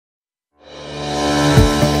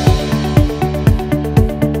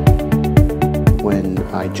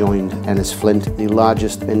joined Ennis-Flint, the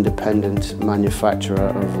largest independent manufacturer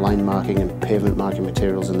of line marking and pavement marking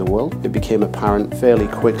materials in the world. It became apparent fairly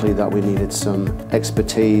quickly that we needed some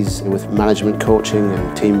expertise with management coaching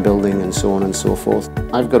and team building and so on and so forth.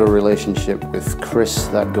 I've got a relationship with Chris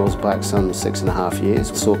that goes back some 6.5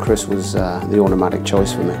 years, so Chris was the automatic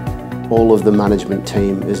choice for me. All of the management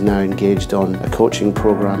team is now engaged on a coaching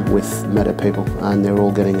program with MetaPeople, and they're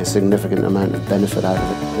all getting a significant amount of benefit out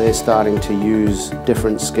of it. They're starting to use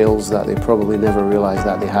different skills that they probably never realized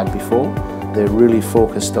that they had before. They're really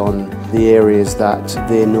focused on the areas that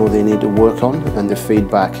they know they need to work on, and the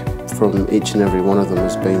feedback from each and every one of them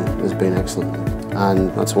has been excellent.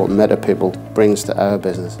 And that's what MetaPeople brings to our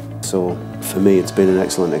business. So for me, it's been an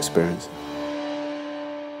excellent experience.